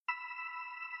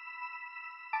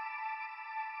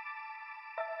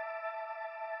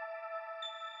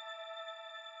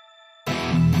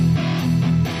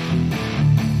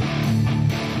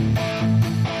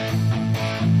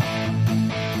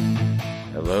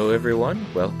Hello everyone,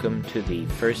 welcome to the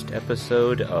first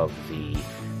episode of the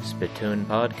Spittoon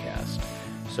Podcast.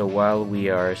 So while we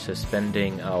are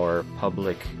suspending our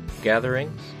public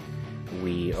gatherings,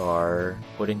 we are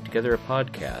putting together a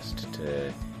podcast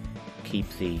to keep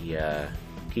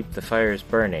the fires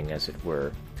burning, as it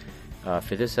were.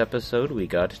 For this episode, we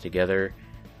got together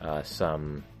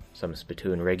some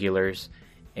Spittoon regulars,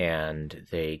 and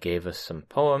they gave us some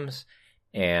poems,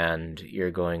 and you're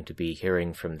going to be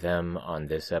hearing from them on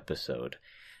this episode.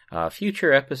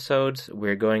 Future episodes,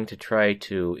 we're going to try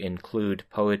to include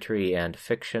poetry and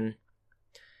fiction,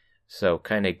 so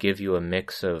kind of give you a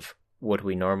mix of what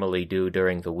we normally do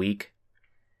during the week.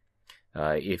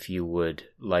 If you would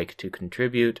like to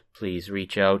contribute, please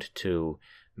reach out to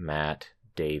Matt,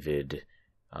 David,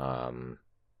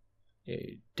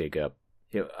 dig up.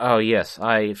 Oh yes,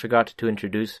 I forgot to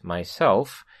introduce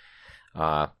myself.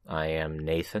 I am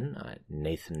Nathan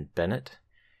Bennett.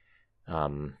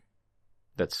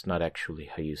 That's not actually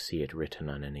how you see it written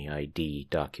on any ID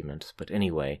documents, but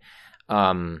anyway,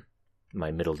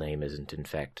 my middle name isn't in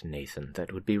fact Nathan.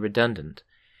 That would be redundant.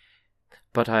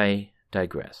 But I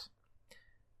digress.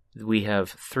 We have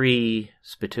 3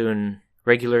 Spittoon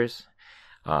regulars.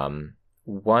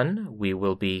 One, we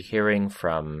will be hearing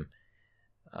from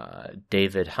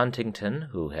David Huntington,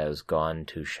 who has gone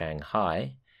to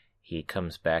Shanghai. He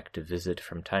comes back to visit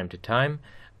from time to time,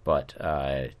 but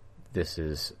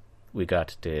we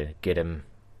got to get him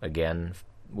again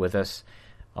with us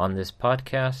on this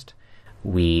podcast.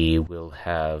 We will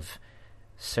have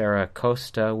Sarah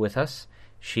Costa with us.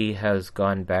 She has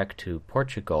gone back to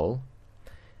Portugal,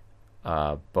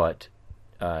 but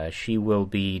she will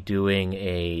be doing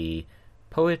a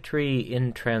poetry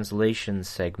in translation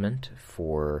segment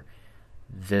for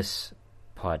this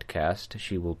podcast.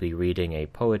 She will be reading a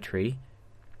poetry.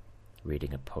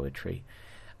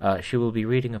 She will be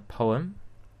reading a poem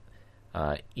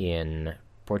in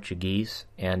Portuguese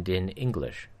and in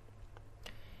English.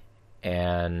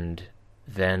 And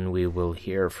then we will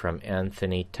hear from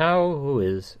Anthony Tao, who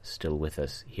is still with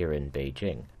us here in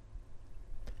Beijing.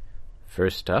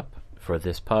 First up for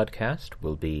this podcast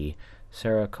will be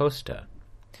Sarah Costa.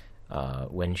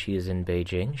 When she is in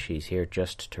Beijing, she's here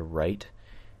just to write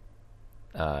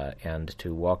and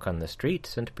to walk on the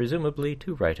streets, and presumably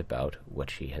to write about what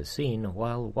she has seen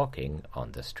while walking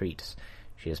on the streets.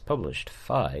 She has published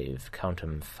 5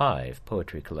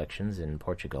 poetry collections in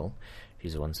Portugal.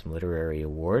 She's won some literary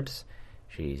awards.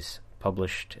 She's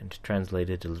published and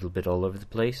translated a little bit all over the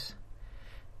place.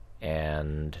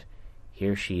 And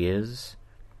here she is,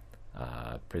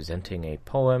 presenting a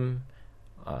poem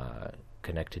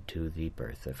connected to the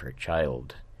birth of her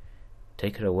child.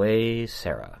 Take it away,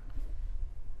 Sarah.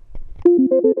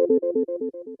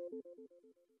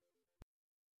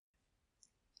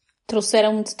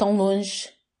 Trouxeram-me de tão longe,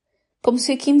 como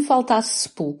se aqui me faltasse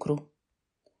sepulcro.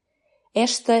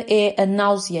 Esta é a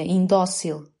náusea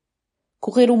indócil,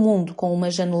 correr o mundo com uma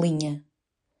janelinha,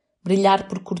 brilhar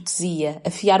por cortesia,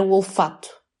 afiar o olfato.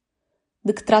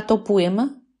 De que trata o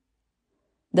poema?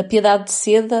 Da piedade de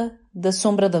seda, da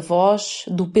sombra da voz,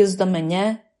 do peso da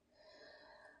manhã?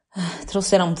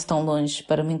 Trouxeram-me de tão longe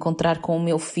para me encontrar com o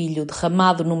meu filho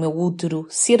derramado no meu útero,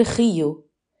 ser rio,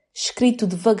 escrito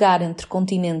devagar entre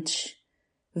continentes,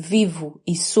 vivo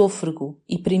e sôfrego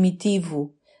e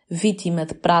primitivo, vítima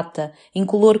de prata,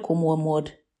 incolor como o amor.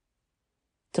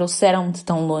 Trouxeram-me de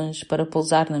tão longe para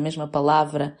pousar na mesma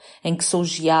palavra em que sou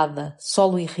geada,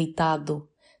 solo irritado,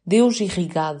 Deus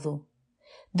irrigado.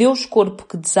 Deus corpo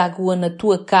que desagua na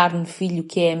tua carne, filho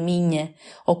que é a minha,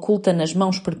 oculta nas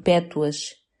mãos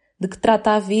perpétuas. De que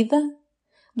trata a vida?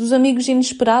 Dos amigos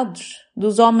inesperados,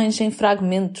 dos homens em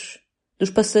fragmentos,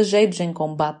 dos passageiros em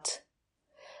combate.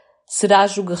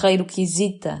 Serás o guerreiro que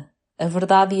hesita, a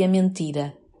verdade e a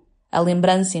mentira, a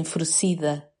lembrança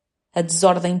enfurecida, a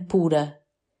desordem pura,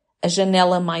 a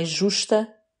janela mais justa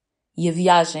e a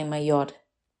viagem maior.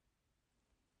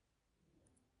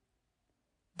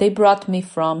 They brought me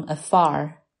from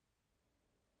afar.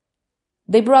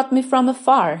 They brought me from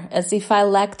afar, as if I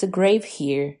lacked a grave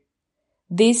here.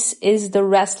 This is the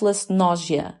restless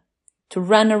nausea, to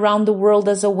run around the world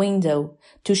as a window,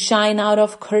 to shine out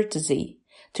of courtesy,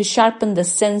 to sharpen the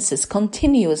senses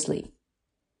continuously.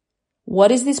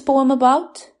 What is this poem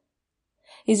about?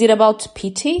 Is it about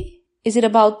pity? Is it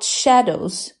about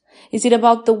shadows? Is it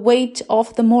about the weight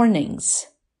of the mornings?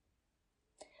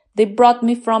 They brought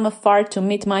me from afar to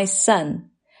meet my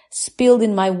son, spilled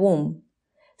in my womb.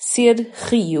 Ser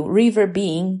rio, river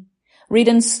being,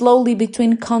 ridden slowly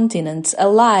between continents,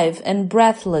 alive and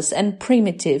breathless and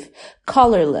primitive,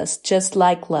 colorless, just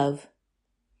like love.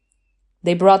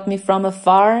 They brought me from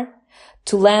afar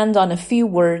to land on a few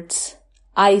words: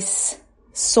 ice,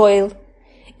 soil,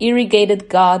 irrigated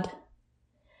God,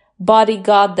 body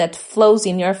God that flows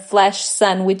in your flesh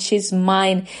sun, which is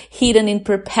mine, hidden in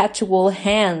perpetual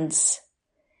hands.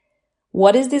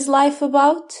 What is this life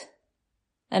about?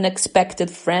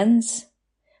 Unexpected friends,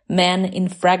 men in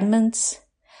fragments,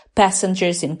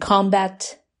 passengers in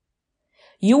combat.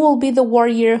 You will be the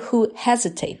warrior who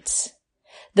hesitates,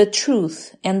 the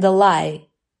truth and the lie,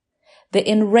 the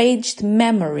enraged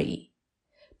memory,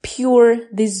 pure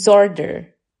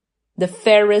disorder, the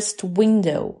fairest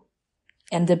window,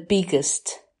 and the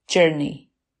biggest journey.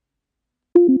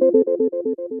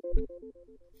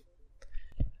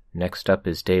 Next up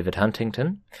is David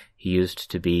Huntington. He used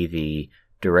to be the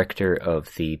director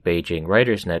of the Beijing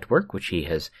Writers Network, which he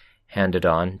has handed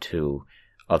on to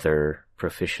other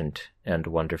proficient and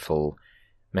wonderful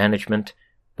management.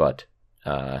 But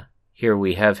here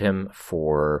we have him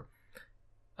for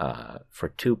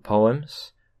 2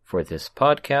 poems for this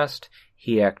podcast.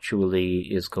 He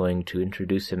actually is going to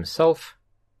introduce himself.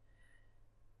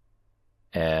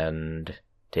 And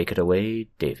take it away,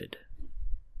 David.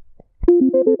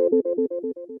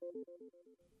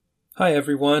 Hi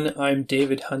everyone, I'm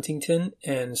David Huntington,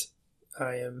 and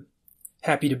I am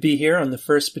happy to be here on the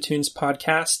first Spittoon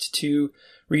Podcast to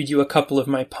read you a couple of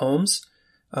my poems.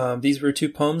 These were 2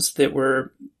 poems that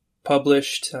were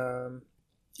published in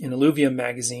Alluvium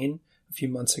magazine a few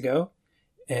months ago,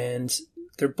 and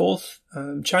they're both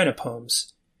China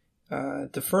poems.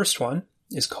 The first one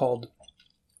is called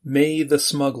May the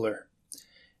Smuggler,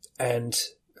 and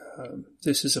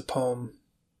this is a poem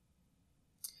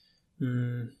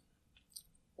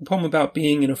about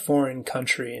being in a foreign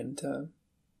country and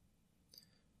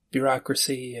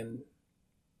bureaucracy and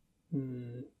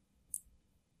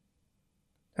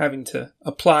having to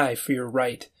apply for your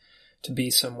right to be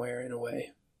somewhere in a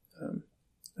way,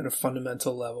 at a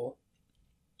fundamental level.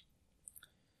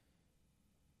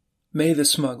 May the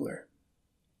Smuggler.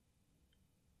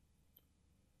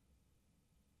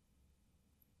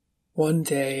 One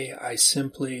day I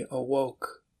simply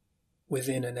awoke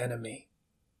within an enemy.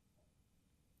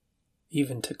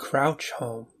 Even to crouch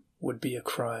home would be a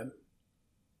crime.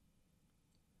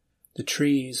 The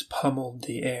trees pummeled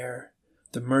the air.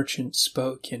 The merchant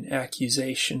spoke in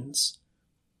accusations.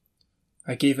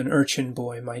 I gave an urchin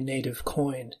boy my native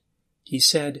coin. He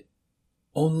said,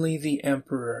 "Only the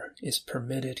emperor is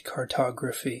permitted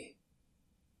cartography."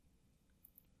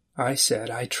 I said,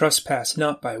 "I trespass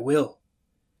not by will,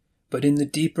 but in the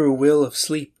deeper will of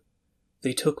sleep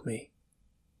they took me."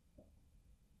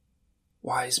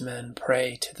 "Wise men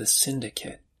pray to the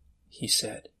syndicate," he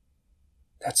said.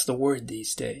 "That's the word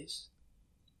these days."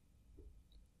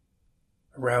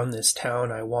 Around this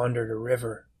town I wandered a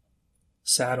river,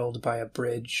 saddled by a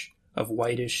bridge of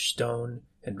whitish stone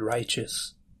and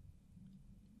righteous.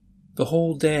 The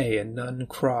whole day and none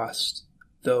crossed,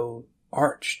 though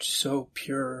arched so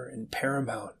pure and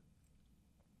paramount.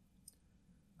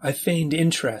 I feigned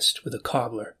interest with a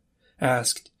cobbler,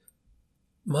 asked,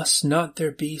 "Must not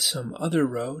there be some other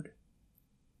road?"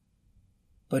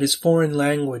 But his foreign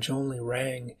language only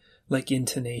rang like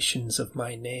intonations of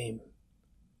my name.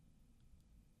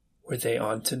 Were they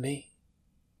onto me?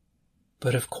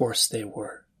 But of course they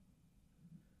were.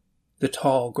 The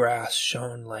tall grass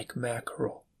shone like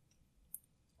mackerel.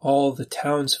 All the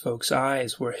townsfolk's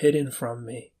eyes were hidden from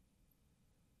me.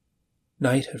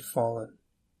 Night had fallen.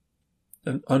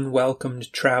 An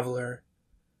unwelcomed traveler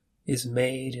is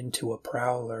made into a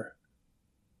prowler.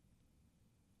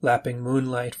 Lapping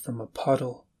moonlight from a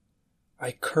puddle,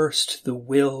 I cursed the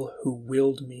will who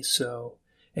willed me so,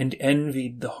 and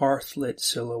envied the hearth-lit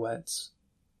silhouettes.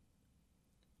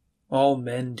 All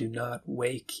men do not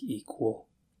wake equal.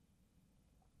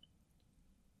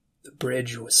 The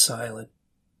bridge was silent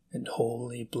and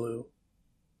wholly blue.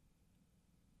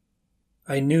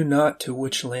 I knew not to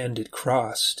which land it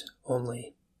crossed,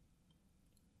 only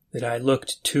that I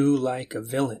looked too like a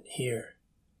villain here.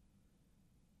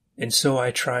 And so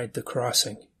I tried the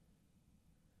crossing.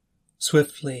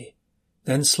 Swiftly,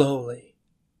 then slowly.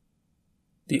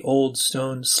 The old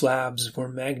stone slabs were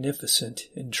magnificent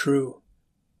and true.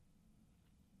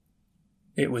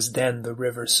 It was then the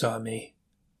river saw me,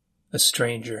 a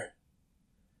stranger.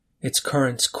 Its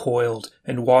currents coiled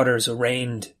and waters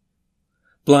arraigned.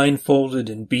 Blindfolded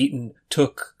and beaten,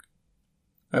 took.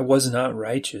 I was not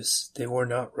righteous, they were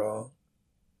not wrong.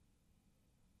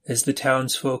 As the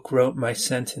townsfolk wrote my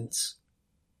sentence,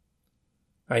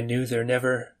 I knew there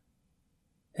never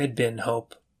had been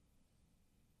hope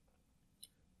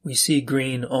We see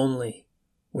green only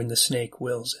when the snake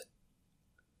wills it.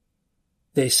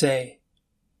 They say,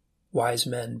 wise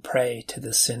men pray to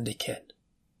the syndicate.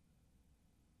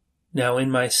 Now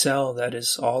in my cell that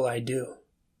is all I do.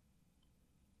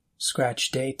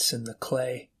 Scratch dates in the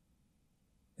clay,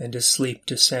 and as sleep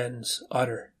descends,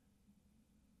 utter,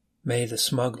 may the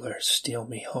smuggler steal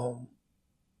me home.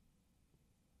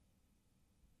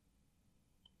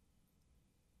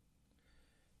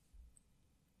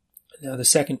 Now the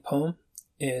second poem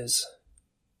is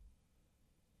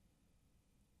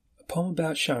a poem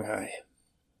about Shanghai,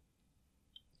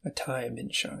 a time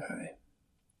in Shanghai.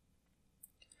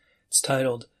 It's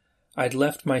titled, I'd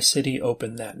Left My City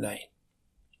Open That Night.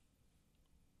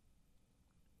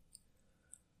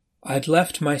 I'd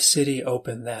left my city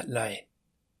open that night,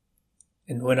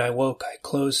 and when I woke I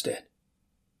closed it.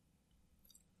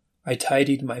 I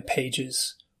tidied my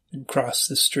pages and crossed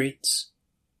the streets.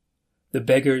 The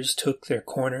beggars took their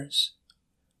corners.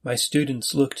 My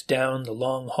students looked down the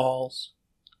long halls.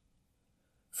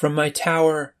 From my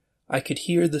tower I could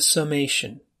hear the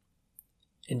summation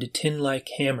and a tin-like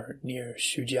hammer near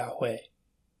Shujiahui.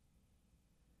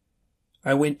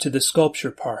 I went to the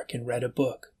sculpture park and read a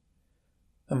book.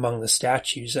 Among the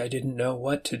statues I didn't know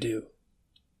what to do.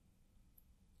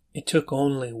 It took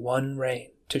only one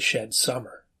rain to shed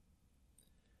summer.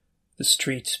 The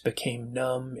streets became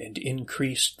numb and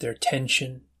increased their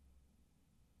tension.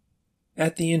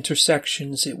 At the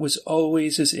intersections it was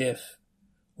always as if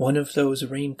one of those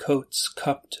raincoats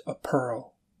cupped a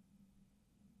pearl.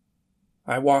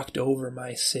 I walked over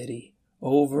my city,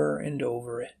 over and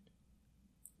over it.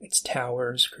 Its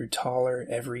towers grew taller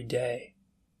every day.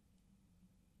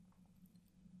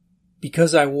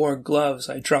 Because I wore gloves,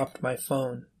 I dropped my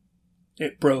phone.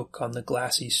 It broke on the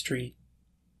glassy street.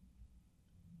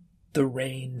 The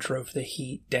rain drove the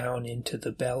heat down into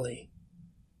the belly.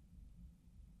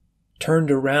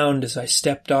 Turned around as I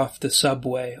stepped off the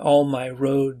subway, all my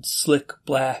roads slick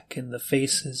black and the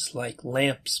faces like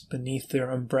lamps beneath their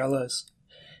umbrellas.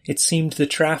 It seemed the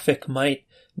traffic might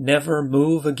never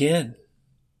move again.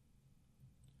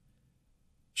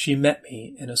 She met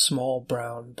me in a small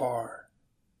brown bar.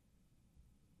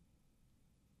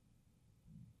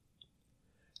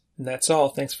 And that's all.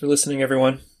 Thanks for listening,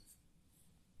 everyone.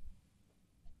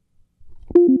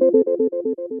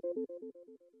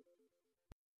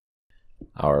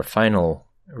 Our final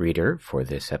reader for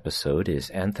this episode is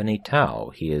Anthony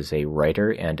Tao. He is a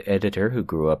writer and editor who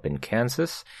grew up in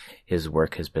Kansas. His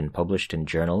work has been published in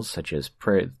journals such as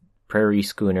Prairie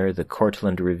Schooner, the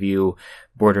Cortland Review,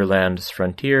 Borderlands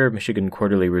Frontier, Michigan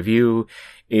Quarterly Review,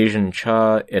 Asian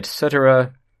Cha,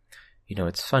 etc. You know,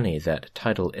 it's funny, that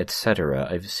title, etc.,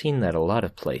 I've seen that a lot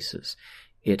of places.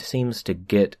 It seems to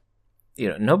get,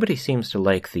 nobody seems to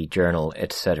like the journal,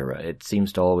 etc. It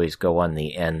seems to always go on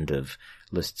the end of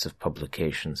lists of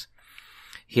publications.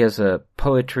 He has a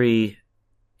poetry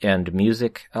and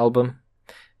music album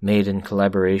made in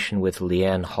collaboration with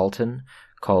Leanne Halton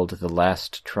called The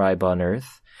Last Tribe on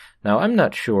Earth. Now, I'm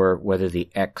not sure whether the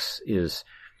X is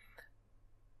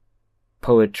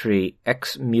poetry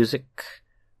X music,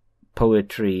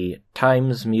 poetry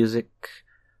times music,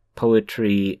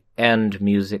 poetry and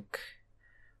music,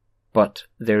 but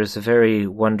there's a very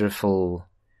wonderful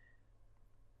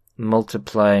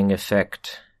multiplying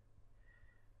effect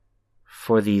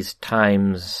for these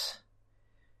times.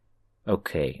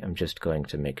 Okay, I'm just going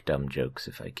to make dumb jokes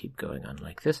if I keep going on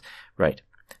like this. Right.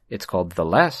 It's called The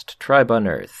Last Tribe on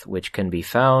Earth, which can be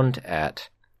found at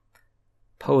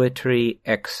Poetry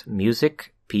X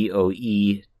Music,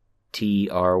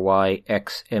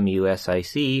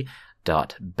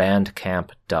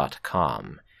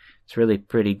 POETRYXMUSIC.bandcamp.com. It's really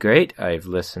pretty great. I've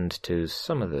listened to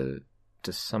some of it.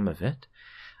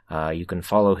 You can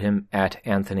follow him at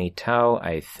Anthony Tao.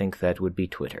 I think that would be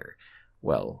Twitter.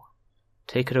 Well,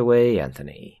 take it away,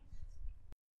 Anthony.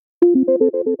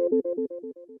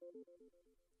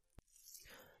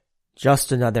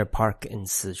 Just another park in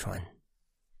Sichuan.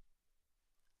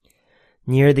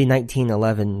 Near the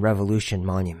 1911 Revolution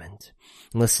Monument,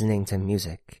 listening to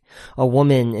music, a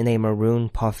woman in a maroon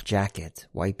puff jacket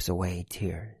wipes away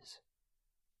tears.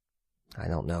 I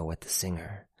don't know what the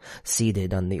singer,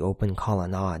 seated on the open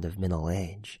colonnade of middle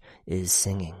age, is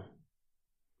singing.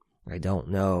 I don't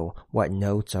know what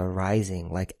notes are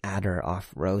rising like adder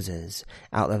off roses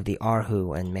out of the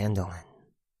erhu and mandolin.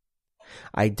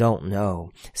 I don't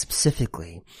know,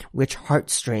 specifically, which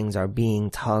heartstrings are being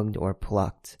tugged or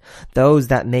plucked, those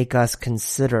that make us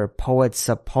consider poets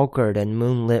sepulchred in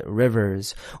moonlit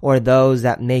rivers, or those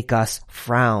that make us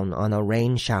frown on a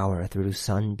rain shower through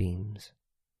sunbeams.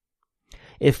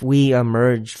 If we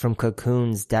emerged from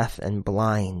cocoons deaf and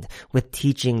blind, with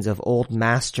teachings of old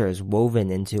masters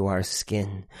woven into our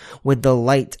skin, would the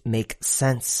light make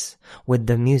sense? Would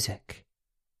the music?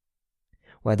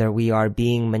 Whether we are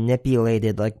being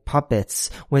manipulated like puppets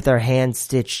with our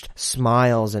hand-stitched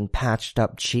smiles and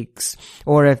patched-up cheeks,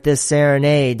 or if this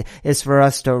serenade is for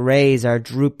us to raise our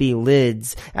droopy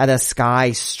lids at a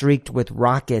sky streaked with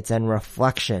rockets and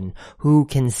reflection, who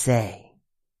can say?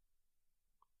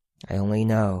 I only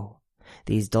know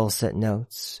these dulcet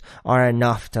notes are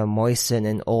enough to moisten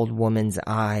an old woman's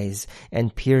eyes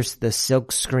and pierce the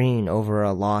silk screen over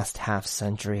a lost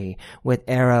half-century with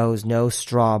arrows no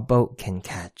straw boat can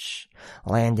catch,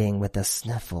 landing with a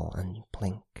sniffle and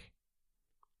blink.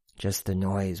 Just the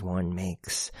noise one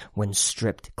makes when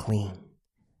stripped clean,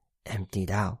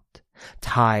 emptied out,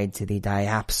 tied to the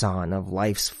diapason of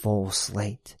life's full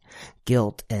slate,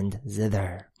 guilt and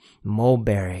zither,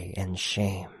 mulberry and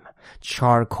shame,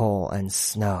 charcoal and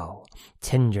snow,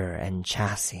 tinder and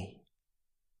chassis.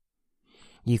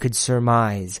 You could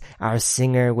surmise our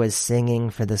singer was singing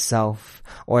for the self,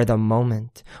 or the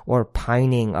moment, or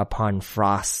pining upon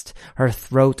frost, her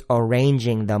throat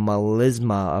arranging the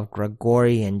melisma of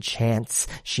Gregorian chants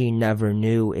she never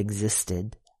knew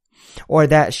existed. Or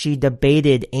that she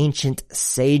debated ancient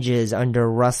sages under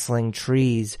rustling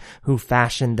trees who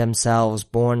fashioned themselves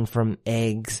born from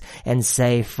eggs and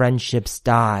say friendships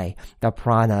die, the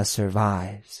prana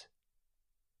survives.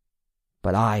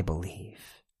 But I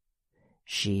believe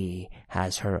she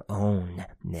has her own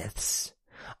myths,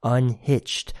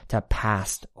 unhitched to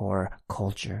past or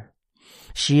culture.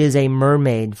 She is a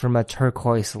mermaid from a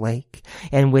turquoise lake,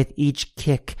 and with each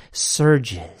kick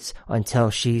surges until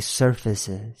she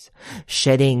surfaces,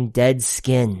 shedding dead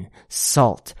skin,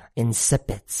 salt,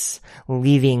 insipits,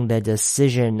 leaving the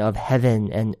decision of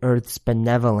heaven and earth's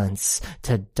benevolence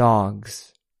to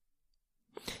dogs.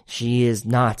 She is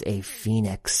not a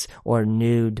phoenix or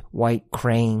nude white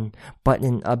crane, but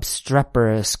an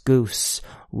obstreperous goose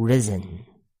risen.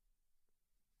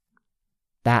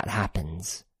 That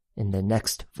happens in the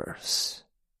next verse.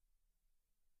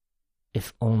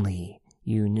 If only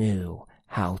you knew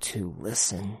how to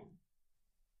listen.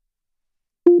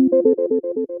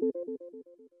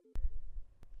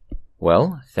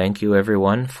 Well, thank you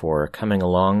everyone for coming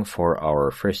along for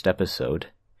our first episode.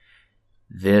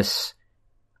 This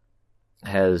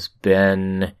is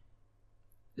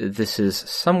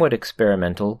somewhat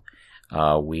experimental.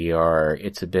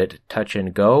 It's a bit touch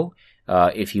and go.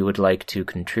 If you would like to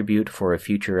contribute for a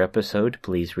future episode,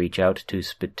 please reach out to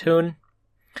Spittoon.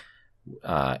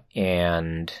 What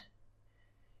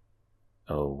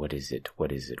is it?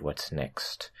 What's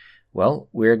next? Well,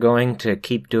 we're going to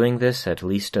keep doing this at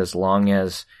least as long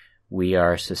as we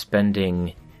are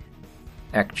suspending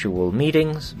actual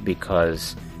meetings,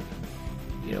 because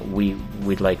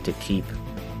we'd like to keep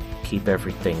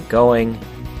everything going,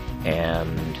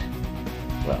 and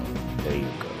well, there you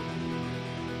go.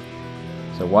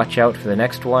 So watch out for the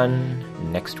next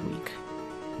one next week.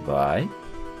 Bye.